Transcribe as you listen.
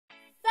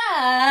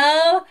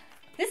So,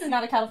 this is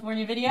not a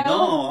California video,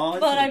 no,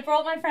 but I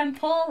brought my friend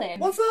Paul in.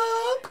 What's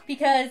up?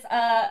 Because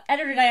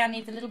editor Diane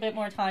needs a little bit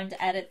more time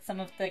to edit some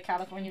of the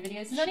California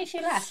videos. There's only 2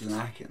 left.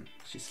 Slacking.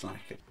 She's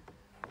slacking.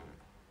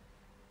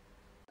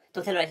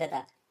 Don't tell her I said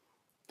that.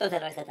 Don't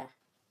tell her I said that.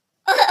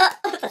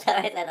 Don't tell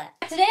her I said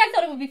that. Today I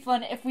thought it would be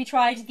fun if we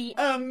tried the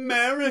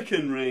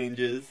American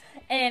ranges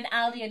in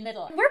Aldi and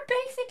Lidl. We're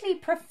basically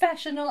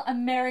professional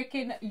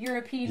American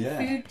European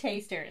food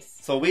tasters.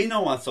 So we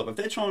know what's up. If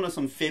they're throwing us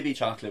some fibby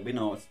chocolate, we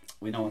know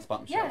what's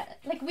bottom shelf. Yeah,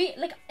 like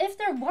if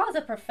there was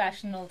a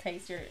professional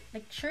taster,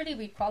 like surely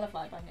we'd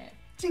qualify by now.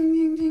 Ding,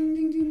 ding, ding,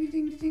 ding, ding,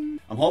 ding, ding, ding.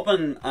 I'm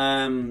hoping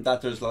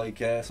that there's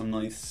like some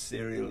nice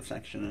cereal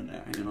section in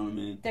there. You know what I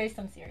mean? There's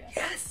some cereal.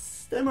 Yes.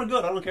 Then we're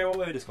good. I don't care what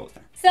way this goes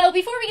there. So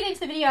before we get into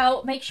the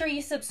video, make sure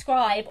you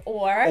subscribe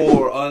or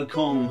I'll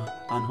come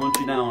and hunt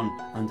you down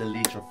and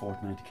delete your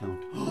Fortnite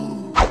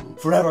account.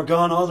 Forever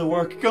gone, all the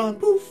work gone,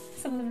 poof.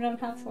 Some of them don't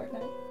have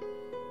Fortnite.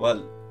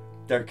 Well,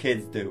 their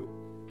kids do.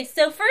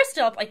 So first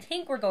up, I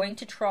think we're going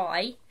to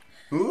try...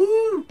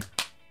 Ooh!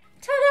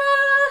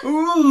 Ta-da!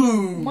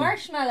 Ooh!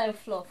 Marshmallow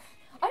fluff.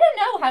 I don't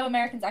know how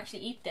Americans actually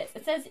eat this.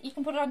 It says you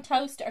can put it on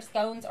toast or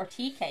scones or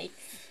tea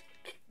cakes.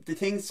 The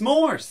thing,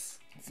 s'mores!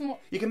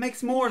 You can make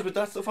s'mores with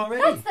that stuff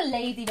already. That's the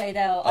lazy way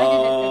though. I did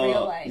it the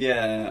real way.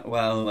 Yeah,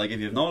 well, like if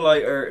you have no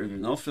lighter, if you have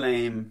no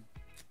flame,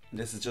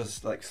 this is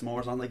just like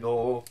s'mores on the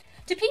go.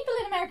 Do people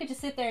in America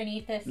just sit there and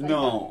eat this? Like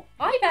no.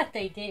 That? I bet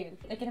they do.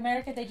 Like in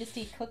America they just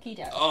eat cookie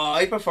dough. Oh,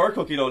 I prefer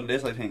cookie dough than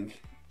this, I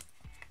think.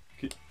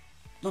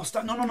 No,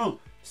 stop, no.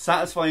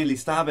 Satisfyingly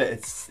stab it.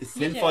 It's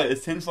tin foil.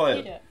 It's tin foil.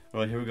 You do it.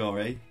 Right, here we go,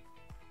 right?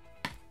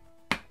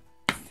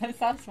 So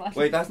satisfying.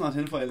 Wait, that's not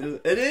tin foil, is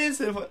it? It is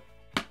tin foil.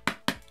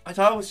 I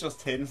thought it was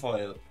just tin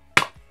foil.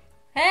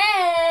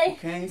 Hey!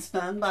 Okay,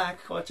 stand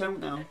back. Watch out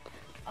now.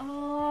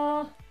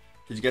 Oh.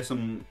 Did you get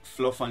some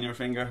fluff on your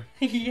finger?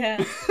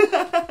 Yeah.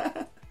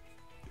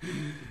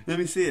 Let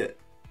me see it.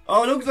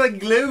 Oh, it looks like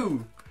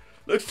glue.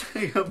 Looks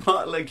like a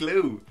bottle of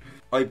glue.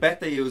 I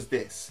bet they use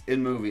this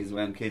in movies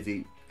when kids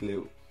eat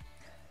glue.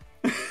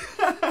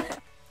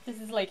 This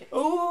is like...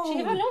 Oh! Do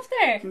you have enough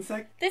there?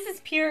 This is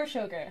pure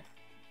sugar.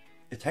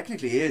 It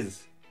technically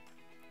is.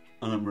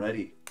 And I'm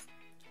ready.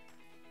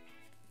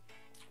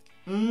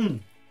 Mmm. Do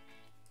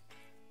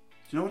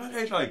you know what that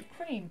tastes like?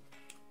 Cream.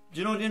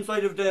 Do you know the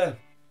inside of the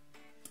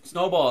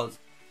snowballs?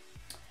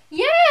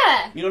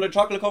 Yeah! You know the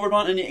chocolate covered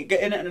one and you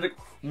get in it and it's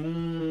like,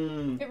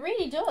 mmm. It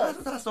really does. That's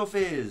what that stuff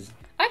is.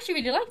 I actually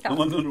really like that. I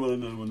want another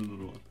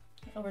one.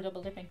 Oh, we're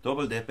double dipping.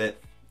 Double dip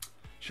it.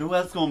 Sure, who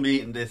else is going to be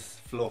eating this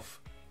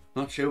fluff?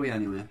 Not Chewie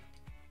anyway.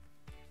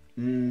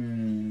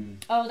 Mmm.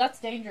 Oh,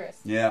 that's dangerous.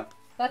 Yeah.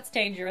 That's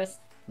dangerous.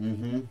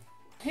 Mm-hmm.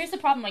 Here's the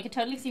problem, I could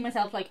totally see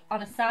myself like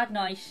on a sad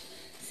night,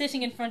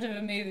 sitting in front of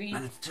a movie,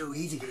 And it's too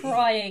easy to eat.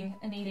 crying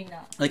and eating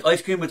that. Like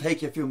ice cream would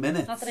take you a few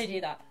minutes. Not that I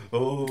do that.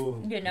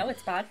 Oh. You know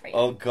it's bad for you.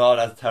 Oh god,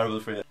 that's terrible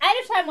for you.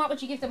 Out of 10, what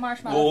would you give the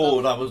marshmallow? Oh,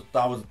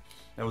 fluff?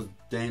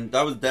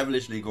 that was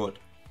devilishly good.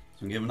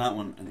 So I'm giving that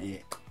one an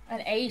 8.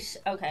 An 8,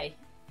 okay.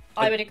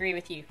 I would agree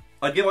with you.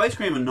 I'd give ice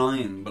cream a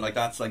 9, but like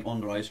that's like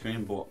under ice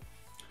cream, but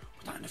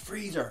put that in the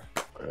freezer.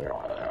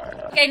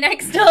 Okay,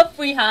 next up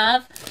we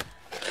have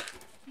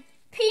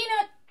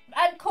peanut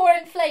and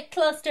cornflake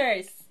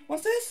clusters.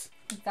 What's this?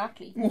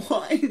 Exactly.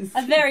 What is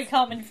A very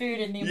common food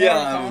in the America. Yeah,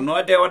 I have no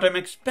idea what I'm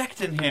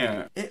expecting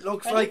here. It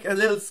looks like a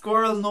little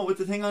squirrel nut with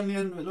the thing on the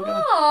end of it. Look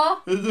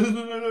Aww.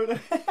 at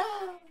it.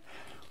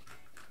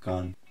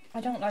 Gone.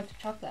 I don't like the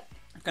chocolate.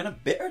 Kind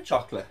of bitter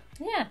chocolate.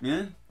 Yeah.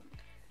 Yeah.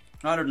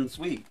 Rather than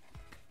sweet.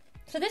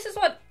 So this is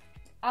what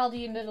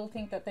Aldi and Lidl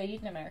think that they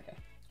eat in America.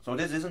 So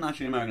this isn't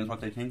actually American, it's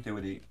what they think they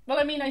would eat. Well,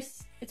 I mean,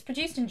 it's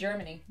produced in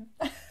Germany.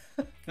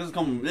 This is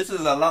coming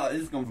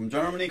from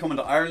Germany, coming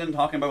to Ireland,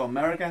 talking about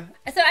America.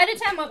 So out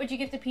of 10, what would you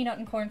give the peanut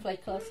and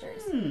cornflake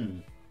clusters?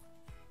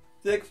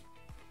 6.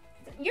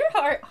 You're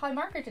a high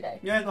marker today.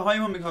 Yeah, it's a high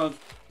one because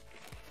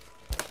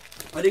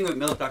I think with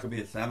milk that could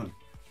be a 7.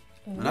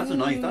 And that's a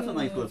nice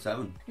good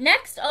 7.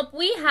 Next up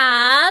we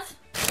have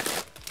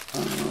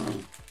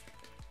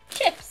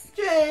chips.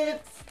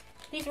 Chips!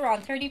 These were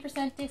on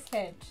 30%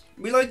 discount.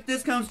 We like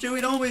discounts,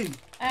 Chewie, don't we?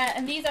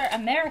 And these are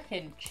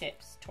American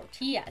chips,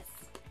 tortillas.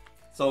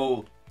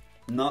 So,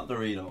 not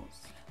Doritos.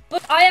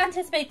 But I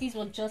anticipate these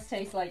will just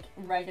taste like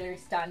regular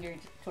standard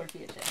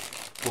tortilla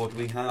chips. But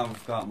we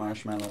have got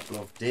marshmallow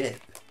fluff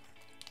dip.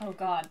 Oh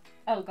god,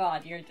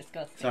 you're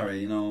disgusting. Sorry,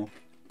 you know.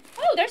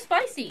 Oh, they're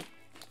spicy.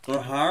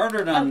 They're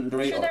harder than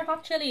Doritos. Sure, they're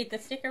hot chili. The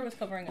sticker was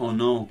covering it. Oh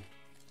no.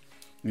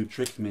 You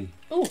tricked me.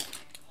 Ooh.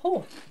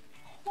 Oh.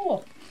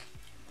 Oh.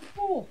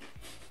 Oh.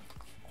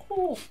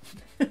 Oh.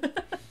 Look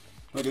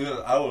at this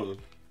owl.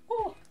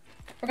 Oh.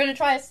 We're going to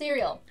try a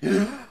cereal. I'm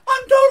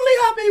totally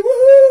happy,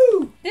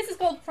 woohoo! This is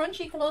called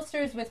Crunchy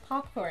Clusters with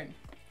popcorn.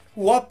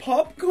 What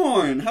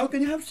popcorn? How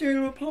can you have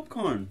cereal with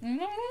popcorn?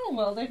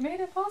 Well, they've made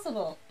it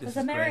possible. It's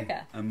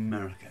America. Great.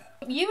 America.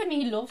 You and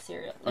me love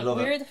cereal. Like, I love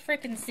we're it. the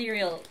frickin'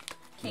 cereal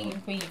king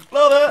and queen.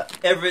 Love it!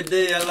 Every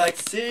day I like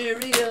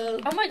cereal.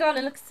 Oh my god,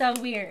 it looks so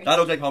weird. That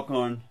looks like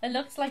popcorn. It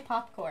looks like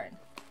popcorn.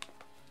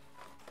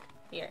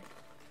 Here.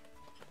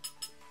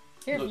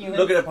 Here, viewers.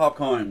 Look at the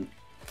popcorn.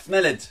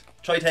 Smell it.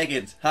 Try take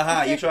it.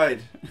 Haha, you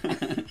tried.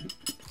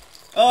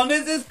 Oh,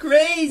 this is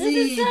crazy.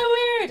 This is so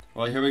weird.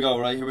 Right, here we go.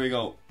 Right, here we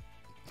go.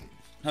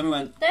 How many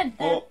went? Then.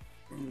 Oh,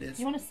 this.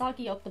 You want to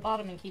soggy up the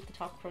bottom and keep the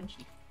top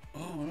crunchy.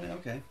 Oh, right,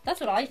 okay. That's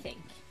what I think.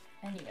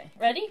 Anyway,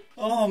 ready?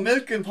 Oh,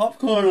 milk and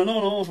popcorn. I don't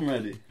know if I'm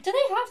ready. Do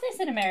they have this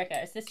in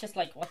America? Is this just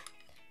like what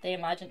they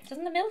imagine?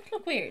 Doesn't the milk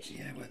look weird?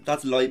 Yeah, well,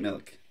 that's light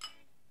milk.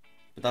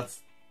 But that's...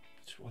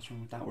 What's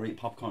wrong with that? We're eating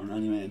popcorn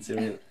anyway and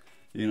cereal.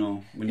 You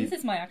know, when This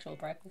is my actual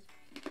breakfast.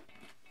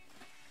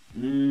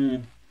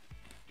 Don't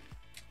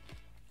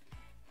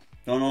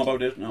know about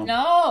this, no.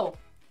 No!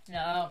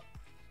 No.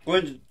 Go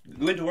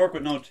into work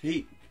with no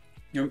teeth.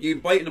 You're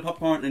biting the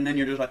popcorn and then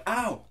you're just like,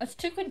 ow! It's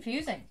too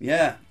confusing.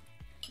 Yeah.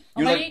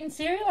 Am You're I like, eating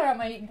cereal or am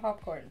I eating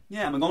popcorn?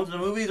 yeah, am I going to the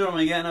movies or am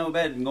I getting out of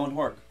bed and going to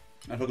work?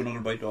 I took another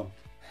bite though.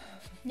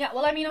 Yeah,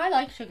 well, I mean, I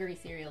like sugary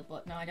cereal,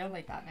 but no, I don't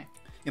like that now.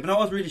 Yeah, but that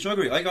wasn't really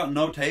sugary. I got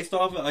no taste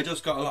off it. I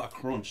just got a lot of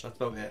crunch. That's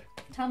about it.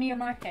 Tell me your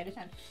mark out of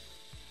 10.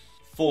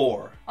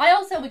 4. I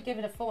also would give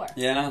it a 4.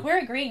 Yeah. We're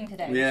agreeing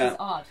today, Yeah. which is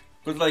odd.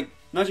 Because, like,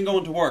 imagine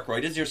going to work,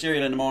 right? This is your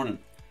cereal in the morning.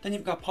 Then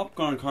you've got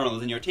popcorn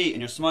kernels in your teeth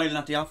and you're smiling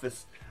at the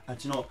office.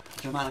 At, you know,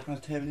 your man across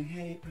the table and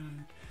hey,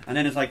 Brian. And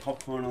then it's like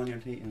popcorn on your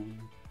teeth.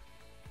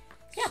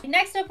 Yeah.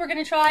 Next up, we're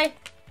going to try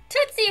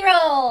Tootsie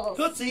Rolls.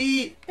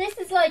 Tootsie! This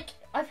is like,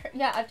 I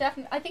think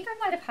I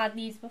might have had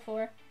these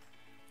before.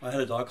 I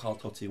had a dog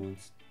called Tootsie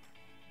once.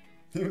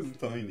 It was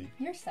tiny.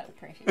 You're so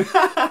pretty.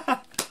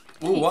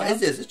 Oh, what is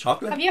this? It's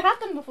chocolate? Have you had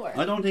them before?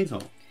 I don't think so.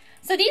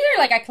 So these are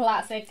like a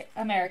classic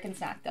American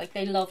snack. Like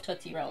they love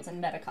Tootsie Rolls in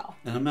Medical.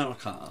 In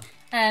America.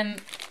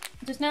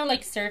 There's no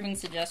like serving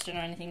suggestion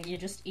or anything. You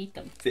just eat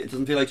them. It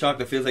doesn't feel like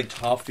chocolate. It feels like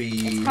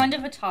toffee. It's kind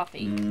of a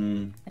toffee.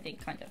 I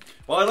think, kind of.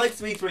 Well, I like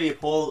sweets where you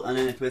pull and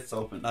then it twists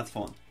open. That's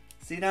fun.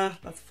 See that?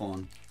 That's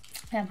fun.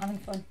 Yeah, I'm having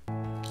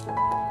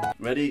fun.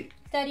 Ready?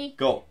 Steady.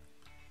 Go.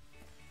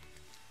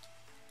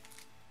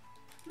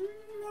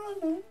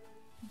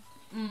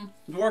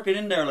 Work it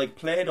in there like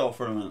Play-Doh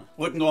for a minute.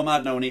 Wouldn't go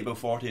mad now and eat about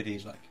 40 of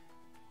these, like.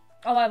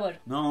 Oh, I would.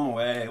 No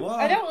way. What?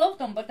 I don't love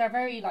them, but they're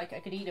very like I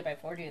could eat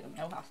about 40 of them,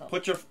 no hassle.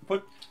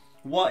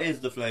 What is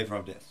the flavour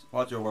of this?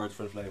 What's your words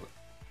for the flavour?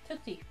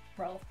 Tootsie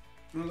Roll.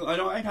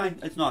 I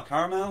can't. It's not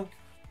caramel.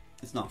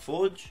 It's not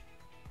fudge.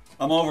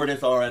 I'm over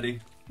this already.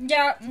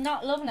 Yeah,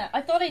 not loving it.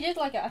 I thought I did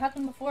like it. I had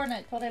them before and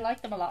I thought I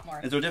liked them a lot more.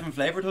 Is there a different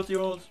flavour Tootsie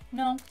Rolls?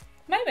 No.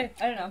 Maybe.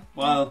 I don't know.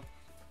 Well,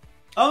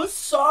 I'm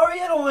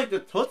sorry I don't like the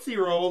Tootsie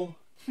Roll.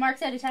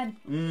 Marks out of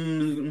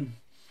 10.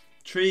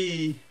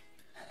 3.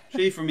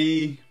 3 for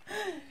me.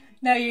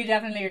 No, you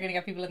definitely are going to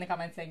get people in the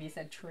comments saying you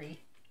said 3.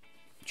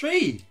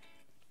 3.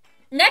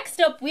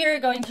 Next up, we are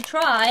going to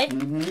try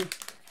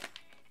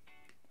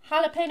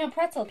jalapeno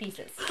pretzel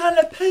pieces.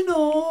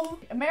 Jalapeno.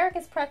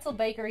 America's pretzel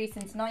bakery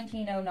since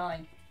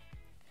 1909.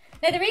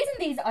 Now, the reason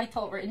these I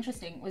thought were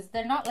interesting was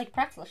they're not like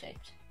pretzel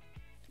shaped.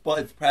 But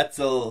it's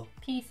pretzel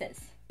Pieces.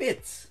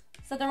 bits.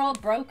 So they're all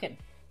broken.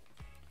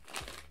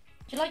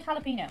 Do you like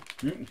jalapeno?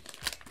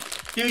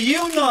 Do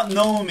you not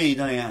know me,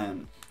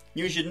 Diane?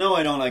 You should know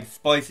I don't like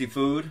spicy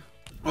food.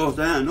 Oh,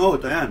 Diane. Oh,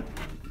 Diane.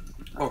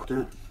 Oh,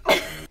 Diane.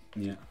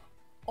 Yeah.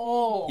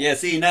 Oh. Yeah,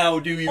 see, now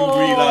do you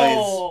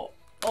realise?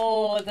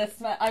 Oh, the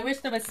smell. I wish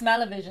there was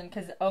smell-o-vision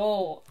because, See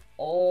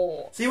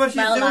what she's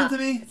smell doing that. to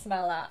me?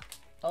 Smell that.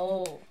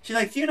 Oh. She's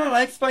like, do you not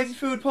like spicy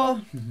food,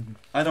 Paul?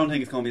 I don't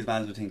think it's going to be as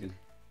bad as we're thinking.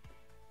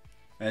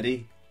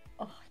 Ready?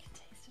 Oh, I can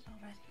taste it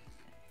already.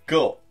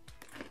 Go.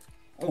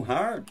 Oh,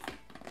 hard.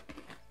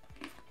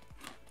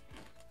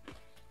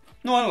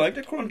 No, I like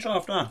the crunch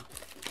off that.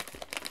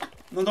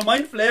 No, don't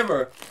mind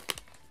flavour.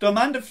 Don't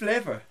mind the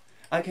flavour.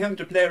 I came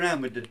to play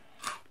around with it.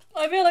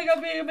 I feel like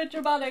I'm being a bit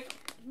dramatic.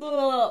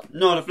 Ugh.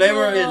 No, the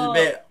flavour is a No.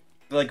 bit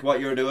like what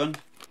you're doing.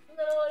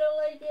 No, I don't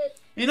like it.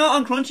 You're not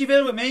on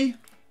Crunchyville with me?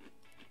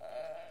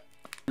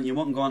 You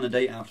wouldn't go on a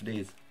date after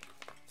these.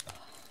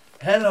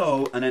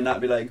 Hello, and then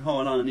that'd be like,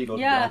 hold on, I need to go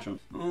to the bathroom.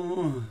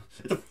 Oh,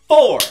 it's a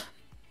 4.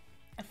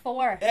 A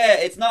 4. Yeah,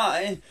 it's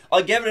not.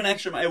 I'll give it an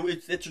extra.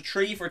 It's a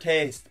 3 for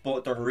taste,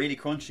 but they're really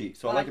crunchy,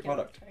 so I like the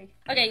product.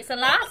 Okay, so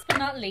last but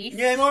not least.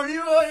 Yeah, more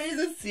you is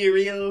a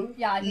cereal.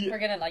 Yeah, I think we're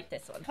gonna like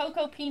this one.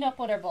 Cocoa peanut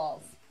butter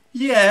balls.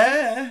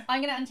 Yeah.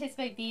 I'm gonna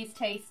anticipate these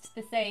taste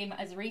the same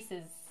as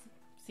Reese's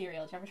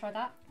cereal. Did you ever try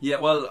that? Yeah,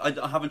 well, I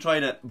haven't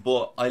tried it,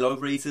 but I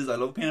love Reese's. I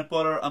love peanut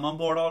butter. I'm on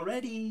board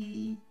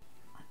already.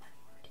 I might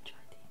already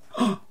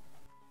tried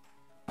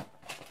these.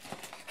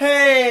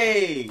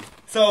 Hey!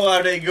 So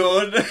are they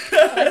good? I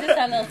just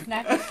had a little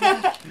snack.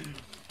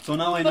 So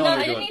now I But know no, they're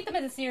I good. didn't eat them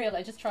as a cereal.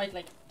 I just tried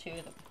like 2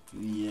 of them.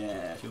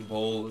 Yeah, 2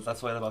 bowls.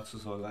 That's why the box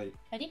was so light.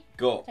 Ready?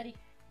 Go. Steady.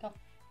 Go.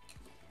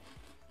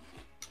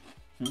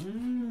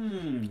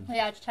 Mmm.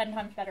 Yeah, it's 10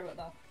 times better with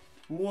that.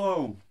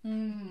 Whoa.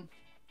 Mmm.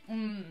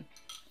 Mmm.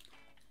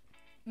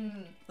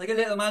 Mmm. Like a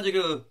little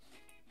magical.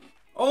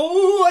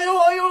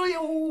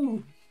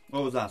 Oh.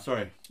 What was that?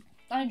 Sorry.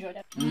 I enjoyed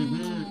it.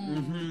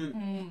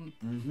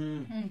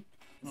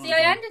 See, Oh,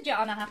 I ended you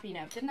on a happy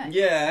note, didn't I?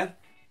 Yeah.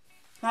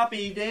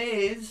 Happy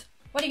days.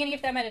 What are you going to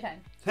give them out of 10?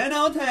 10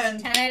 out of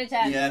 10. 10 out of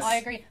 10. Yes. I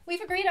agree.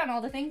 We've agreed on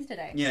all the things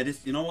today. Yeah,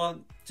 you know what?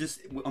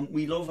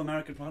 We love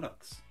American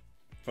products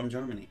from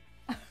Germany.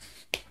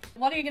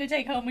 What are you going to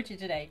take home with you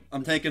today?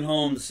 I'm taking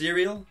home the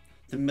cereal,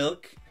 the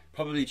milk,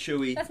 probably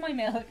Chewie. That's my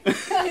milk.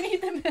 I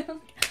need the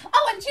milk.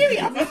 Oh, and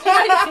Chewie on the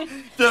side.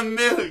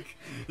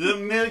 The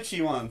milk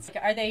she wants.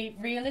 Are they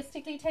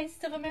realistically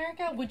tastes of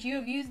America? Would you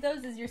have used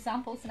those as your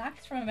sample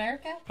snacks from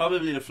America?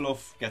 Probably the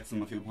fluff gets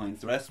them a few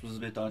points. The rest was a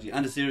bit dodgy.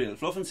 And the cereal.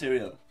 Fluff and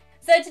cereal.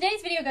 So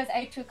today's video goes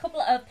out to a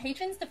couple of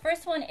patrons. The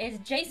first one is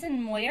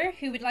Jason Moyer,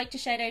 who would like to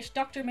shout out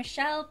Dr.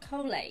 Michelle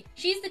Coley.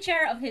 She's the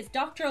chair of his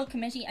doctoral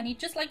committee, and he'd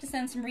just like to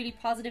send some really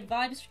positive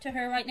vibes to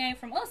her right now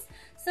from us.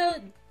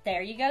 So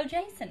there you go,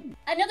 Jason.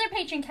 Another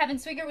patron, Kevin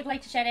Swigger, would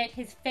like to shout out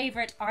his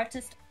favourite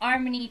artist,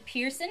 Harmony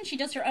Pearson. She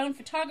does her own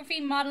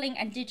photography, modelling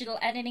and digital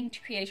editing to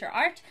create her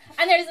art.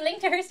 And there's a link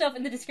to her stuff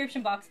in the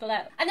description box below.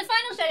 And the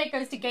final shout out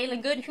goes to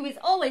Galen Good, who is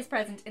always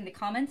present in the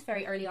comments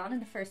very early on in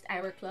the first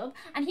hour club.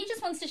 And he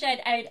just wants to shout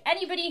out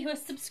anybody who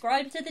has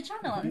subscribed to the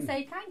channel and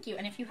say thank you.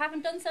 And if you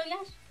haven't done so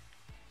yet,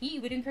 he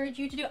would encourage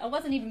you to do it. It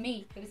wasn't even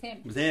me, it was him.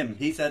 It was him.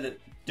 He said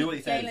it. Do what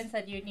he says. Galen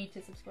said you'd need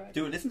to subscribe.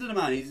 Do it. Listen to the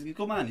man. He's a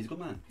good man. He's a good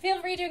man. Feel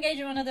free to engage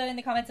with one another in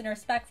the comments in a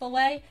respectful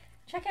way.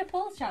 Check out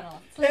Paul's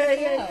channel.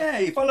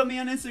 Hey, follow me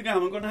on Instagram.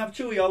 I'm going to have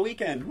Chewie all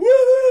weekend.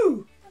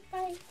 Woohoo!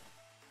 Bye.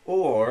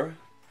 Or,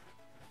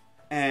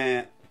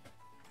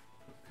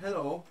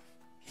 hello.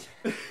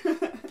 I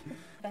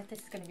bet this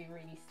is going to be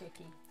really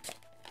sticky.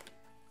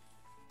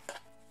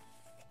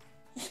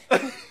 Do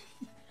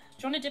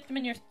you want to dip them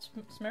in your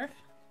Smurf?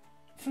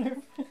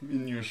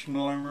 In your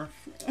Smurf.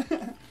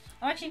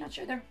 I'm actually not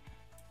sure they're...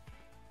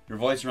 Your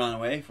voice ran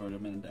away for a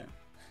minute there.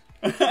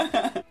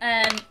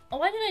 Oh,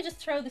 why did I just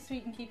throw the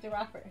sweet and keep the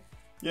wrapper?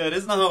 Yeah, this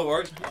is not how it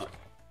works.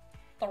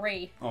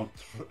 3. Oh,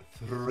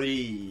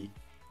 3.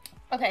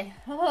 Okay.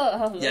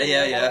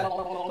 Yeah.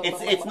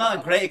 It's not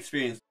a great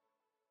experience.